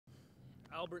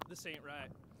Albert, this ain't right.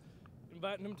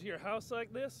 Inviting him to your house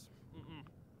like this?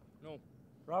 No.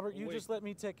 Robert, you Wait. just let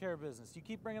me take care of business. You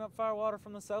keep bringing up firewater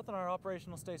from the south and our operation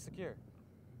will stay secure.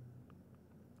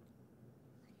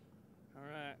 All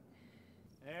right.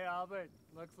 Hey, Albert.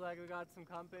 Looks like we got some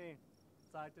company.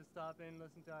 Decided to stop in and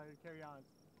listen to our carry-ons.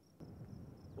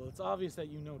 Well, it's obvious that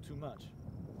you know too much.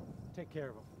 Take care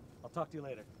of him. I'll talk to you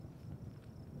later.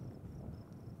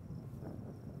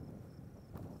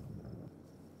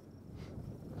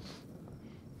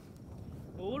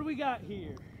 Well, what do we got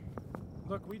here?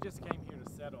 Look, we just came here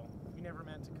to settle. We never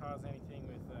meant to cause anything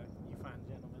with you fine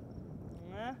gentlemen.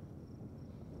 Yeah?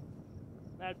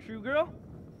 That true, girl?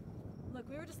 Look,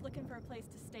 we were just looking for a place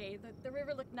to stay. The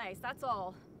river looked nice, that's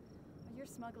all. Your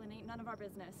smuggling ain't none of our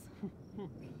business.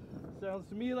 Sounds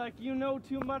to me like you know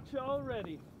too much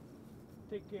already.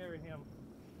 Take care of him.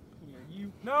 Here,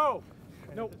 you. No!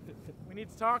 No. We need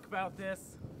to talk about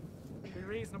this. Be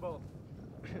reasonable.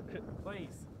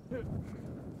 Please.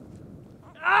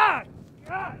 Ah!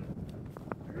 God!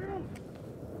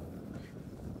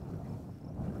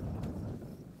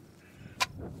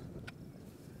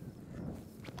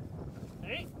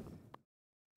 Hey!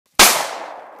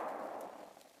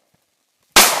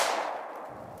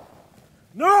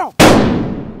 No!